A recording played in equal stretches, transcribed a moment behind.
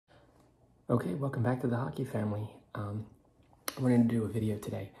Okay, welcome back to the hockey family. We're going to do a video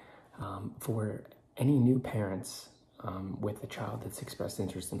today for any new parents with a child that's expressed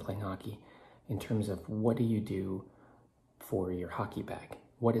interest in playing hockey in terms of what do you do for your hockey bag?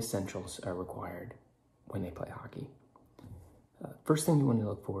 What essentials are required when they play hockey? First thing you want to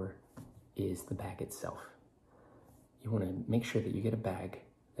look for is the bag itself. You want to make sure that you get a bag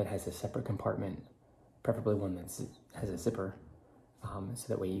that has a separate compartment, preferably one that has a zipper, so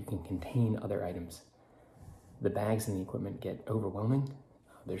that way you can contain other items. The bags and the equipment get overwhelming.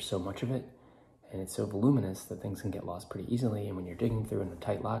 There's so much of it, and it's so voluminous that things can get lost pretty easily, and when you're digging through in a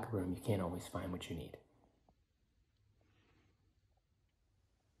tight locker room, you can't always find what you need.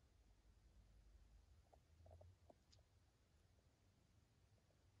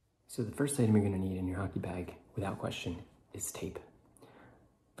 So the first item you're going to need in your hockey bag, without question, is tape.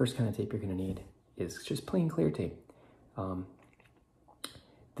 First kind of tape you're going to need is just plain clear tape.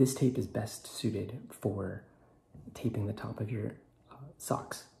 This tape is best suited for taping the top of your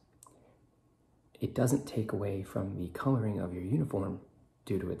socks. It doesn't take away from the coloring of your uniform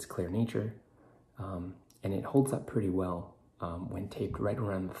due to its clear nature, and it holds up pretty well when taped right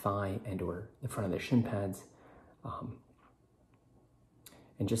around the thigh and or the front of the shin pads,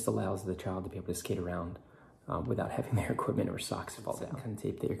 and just allows the child to be able to skate around without having their equipment or socks fall down. The second kind of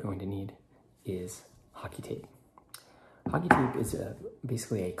tape that you're going to need is hockey tape. Hockey tape is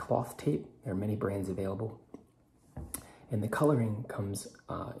basically a cloth tape. There are many brands available. And the coloring comes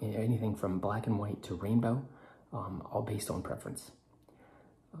in anything from black and white to rainbow, all based on preference.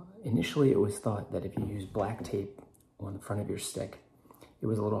 Initially, it was thought that if you use black tape on the front of your stick, it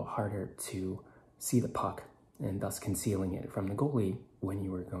was a little harder to see the puck and thus concealing it from the goalie when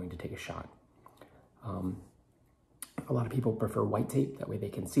you were going to take a shot. A lot of people prefer white tape. That way they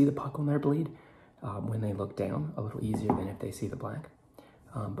can see the puck on their blade when they look down, a little easier than if they see the black.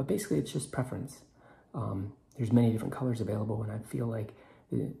 But basically, it's just preference. There's many different colors available, and I feel like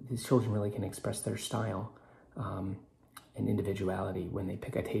these children really can express their style and individuality when they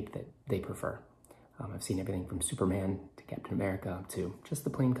pick a tape that they prefer. I've seen everything from Superman to Captain America up to just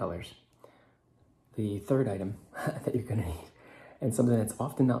the plain colors. The third item that you're going to need, and something that's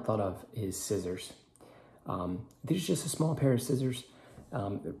often not thought of, is scissors. These are just a small pair of scissors.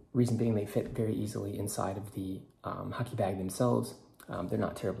 The reason being they fit very easily inside of the hockey bag themselves. They're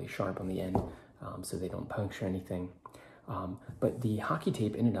not terribly sharp on the end, so they don't puncture anything. But the hockey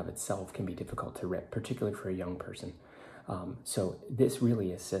tape in and of itself can be difficult to rip, particularly for a young person. So this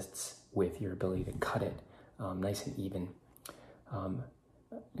really assists with your ability to cut it nice and even.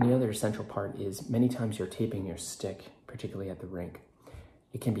 The other essential part is many times you're taping your stick, particularly at the rink.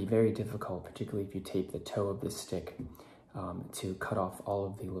 It can be very difficult, particularly if you tape the toe of the stick, to cut off all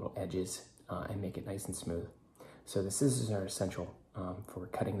of the little edges and make it nice and smooth. So the scissors are essential for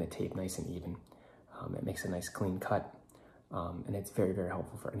cutting the tape nice and even. It makes a nice clean cut, and it's very, very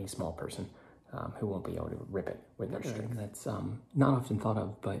helpful for any small person who won't be able to rip it with their stick. That's not often thought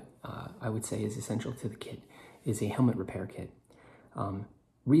of, but I would say is essential to the kit, is a helmet repair kit.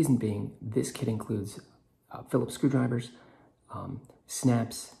 Reason being, this kit includes Phillips screwdrivers,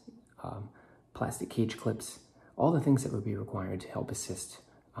 snaps, plastic cage clips, all the things that would be required to help assist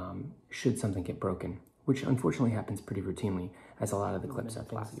should something get broken, which unfortunately happens pretty routinely, as a lot of the clips are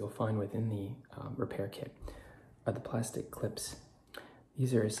plastic. You'll find within the repair kit are the plastic clips.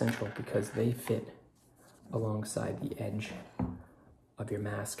 These are essential because they fit alongside the edge of your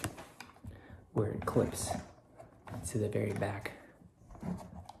mask where it clips to the very back,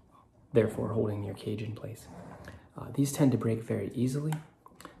 therefore holding your cage in place. These tend to break very easily.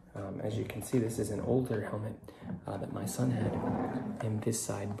 As you can see, this is an older helmet that my son had, and this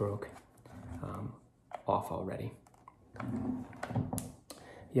side broke off already.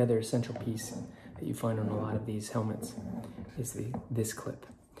 The other essential piece that you find on a lot of these helmets is this clip.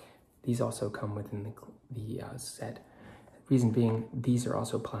 These also come within the set. Reason being, these are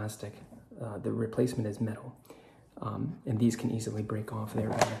also plastic. The replacement is metal, and these can easily break off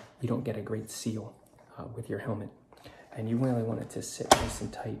there. You don't get a great seal with your helmet, and you really want it to sit nice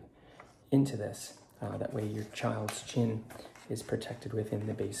and tight into this. That way your child's chin is protected within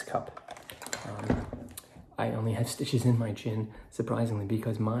the base cup. I only have stitches in my chin, surprisingly,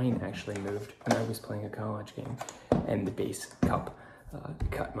 because mine actually moved when I was playing a college game, and the base cup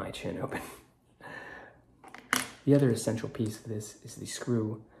cut my chin open. The other essential piece of this is the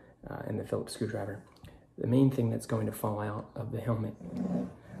screw and the Phillips screwdriver. The main thing that's going to fall out of the helmet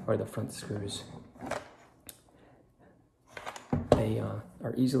are the front screws. They are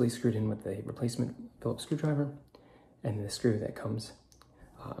easily screwed in with the replacement Phillips screwdriver and the screw that comes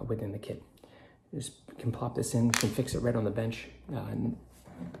within the kit. You just can plop this in, you can fix it right on the bench,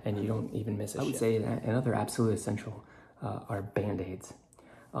 and you don't even miss a shift. I would say that another absolute essential are Band-Aids.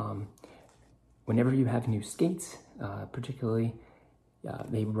 Whenever you have new skates, particularly,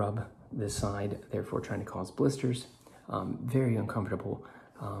 they rub the side, therefore trying to cause blisters. Very uncomfortable,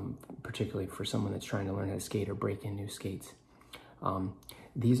 particularly for someone that's trying to learn how to skate or break in new skates.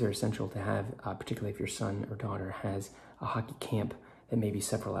 These are essential to have, particularly if your son or daughter has a hockey camp that may be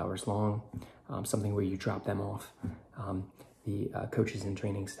several hours long, something where you drop them off. The coaches and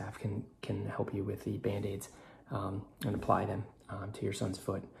training staff can help you with the Band-Aids and apply them to your son's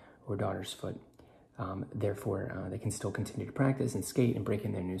foot or daughter's foot. Therefore, they can still continue to practice and skate and break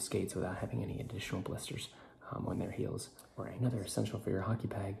in their new skates without having any additional blisters on their heels. Or another essential for your hockey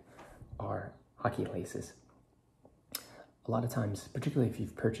bag are hockey laces. A lot of times, particularly if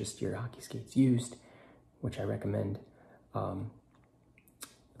you've purchased your hockey skates used, which I recommend,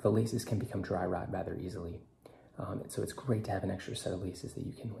 the laces can become dry rot rather easily. So it's great to have an extra set of laces that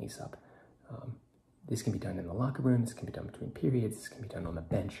you can lace up. This can be done in the locker room, this can be done between periods, this can be done on the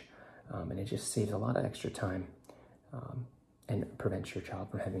bench, and it just saves a lot of extra time and prevents your child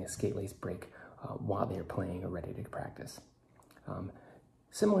from having a skate lace break while they're playing or ready to practice.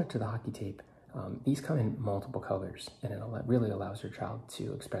 Similar to the hockey tape, these come in multiple colors, and it really allows your child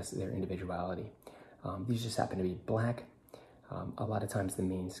to express their individuality. These just happen to be black. A lot of times the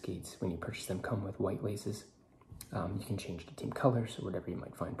main skates, when you purchase them, come with white laces. You can change the team colors or whatever you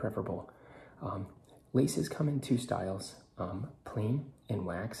might find preferable. Laces come in two styles, plain and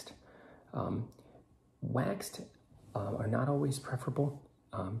waxed. Waxed are not always preferable,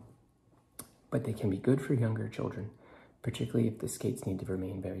 but they can be good for younger children, particularly if the skates need to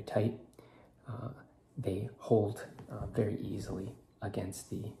remain very tight. They hold very easily against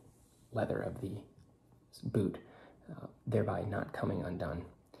the leather of the boot, thereby not coming undone.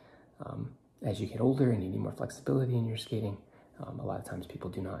 As you get older and you need more flexibility in your skating, a lot of times people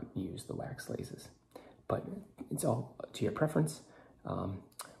do not use the wax laces, but it's all to your preference.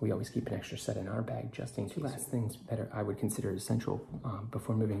 We always keep an extra set in our bag just in case. Two last things that I would consider essential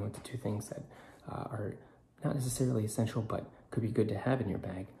before moving on to two things that are not necessarily essential but could be good to have in your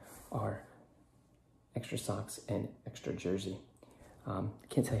bag are extra socks and extra jersey. I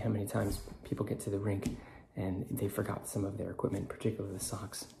can't tell you how many times people get to the rink and they forgot some of their equipment, particularly the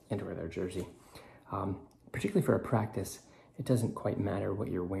socks and or their jersey. Particularly for a practice, it doesn't quite matter what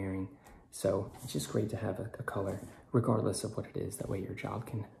you're wearing, so it's just great to have a color, regardless of what it is. That way your child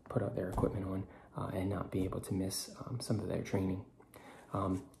can put out their equipment on and not be able to miss some of their training.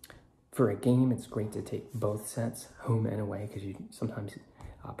 For a game, it's great to take both sets, home and away, because you sometimes,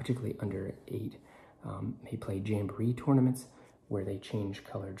 particularly under 8, may play jamboree tournaments where they change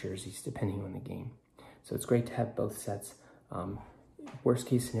color jerseys depending on the game. So it's great to have both sets. Worst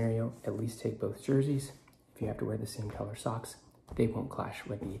case scenario, at least take both jerseys. If you have to wear the same color socks, they won't clash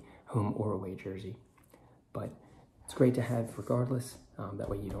with the home or away jersey. But it's great to have regardless, that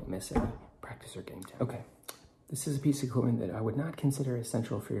way you don't miss any practice or game time. Okay, this is a piece of equipment that I would not consider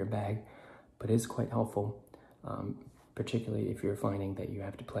essential for your bag, but is quite helpful, particularly if you're finding that you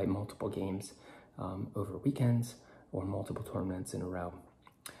have to play multiple games over weekends or multiple tournaments in a row.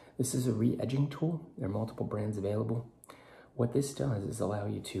 This is a re-edging tool. There are multiple brands available. What this does is allow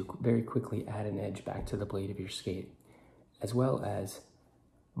you to very quickly add an edge back to the blade of your skate, as well as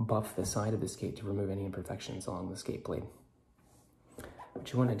buff the side of the skate to remove any imperfections along the skate blade.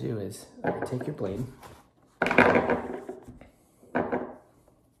 What you want to do is take your blade, and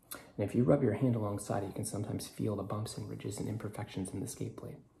if you rub your hand alongside it, you can sometimes feel the bumps and ridges and imperfections in the skate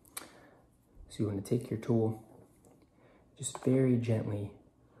blade. So you want to take your tool, just very gently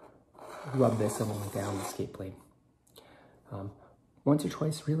rub this along down the skate blade. Once or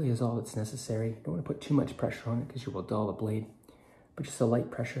twice really is all that's necessary. You don't want to put too much pressure on it because you will dull the blade, but just a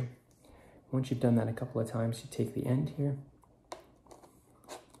light pressure. Once you've done that a couple of times, you take the end here,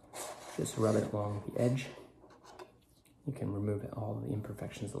 just rub it along the edge. You can remove all the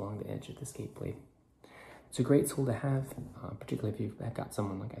imperfections along the edge of the skate blade. It's a great tool to have, particularly if you've got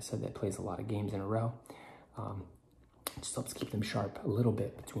someone, like I said, that plays a lot of games in a row. It just helps keep them sharp a little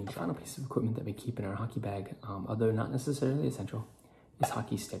bit between. The final piece of equipment that we keep in our hockey bag, although not necessarily essential, is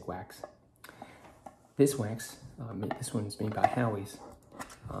hockey stick wax. This wax, this one's made by Howie's,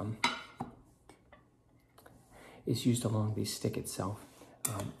 is used along the stick itself.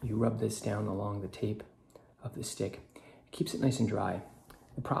 You rub this down along the tape of the stick. It keeps it nice and dry.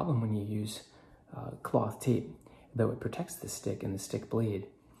 The problem when you use cloth tape, though it protects the stick and the stick blade,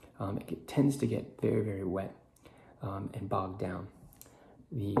 it tends to get very, very wet and bogged down.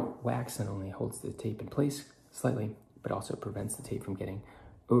 The wax not only holds the tape in place slightly, but also prevents the tape from getting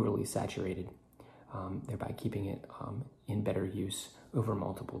overly saturated, thereby keeping it in better use over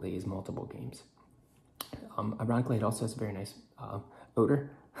multiple days, multiple games. Ironically, it also has a very nice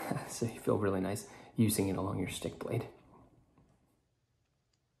odor, so you feel really nice using it along your stick blade.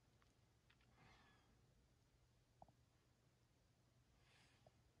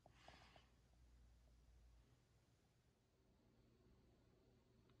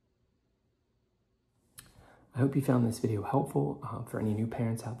 I hope you found this video helpful for any new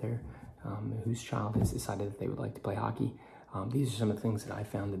parents out there whose child has decided that they would like to play hockey. These are some of the things that I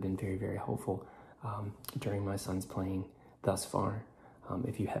found have been very, very helpful during my son's playing thus far.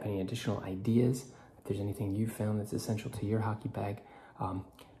 If you have any additional ideas, if there's anything you've found that's essential to your hockey bag,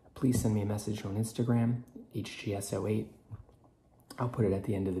 please send me a message on Instagram, HGSO8. I'll put it at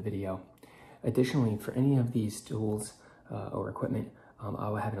the end of the video. Additionally, for any of these tools or equipment, I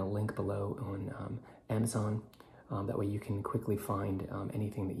will have a link below on Amazon. That way you can quickly find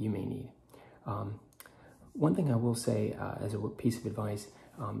anything that you may need. One thing I will say as a piece of advice,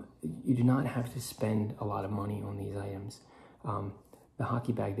 you do not have to spend a lot of money on these items. The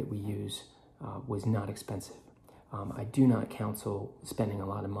hockey bag that we use was not expensive. I do not counsel spending a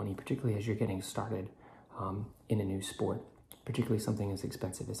lot of money, particularly as you're getting started in a new sport, particularly something as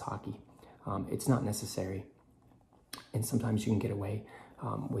expensive as hockey. It's not necessary, and sometimes you can get away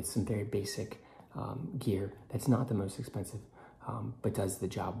with some very basic gear that's not the most expensive, but does the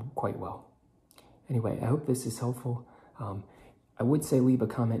job quite well. Anyway, I hope this is helpful. I would say leave a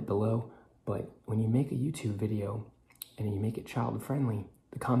comment below, but when you make a YouTube video and you make it child-friendly,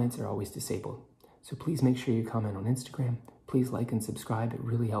 the comments are always disabled. So please make sure you comment on Instagram. Please like and subscribe. It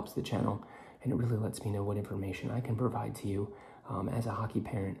really helps the channel, and it really lets me know what information I can provide to you as a hockey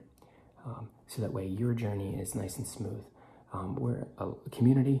parent, so that way your journey is nice and smooth. We're a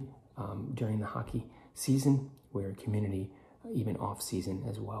community during the hockey season. We're a community even off season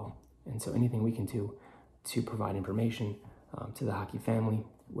as well. And so anything we can do to provide information to the hockey family,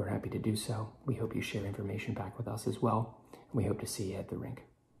 we're happy to do so. We hope you share information back with us as well. And we hope to see you at the rink.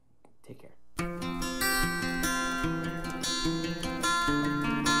 Take care.